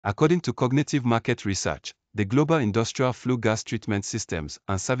According to Cognitive Market Research, the global industrial flue gas treatment systems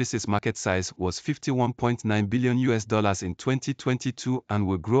and services market size was $51.9 billion in 2022 and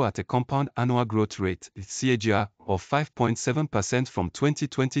will grow at a compound annual growth rate (CAGR) of 5.7% from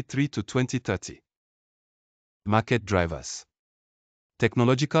 2023 to 2030. Market drivers.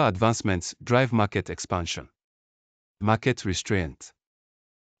 Technological advancements drive market expansion. Market restraint.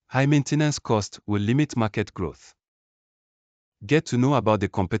 High maintenance cost will limit market growth. Get to know about the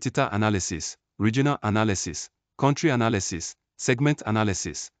competitor analysis, regional analysis, country analysis, segment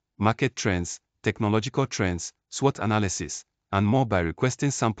analysis, market trends, technological trends, SWOT analysis, and more by requesting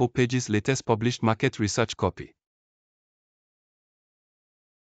sample pages latest published market research copy.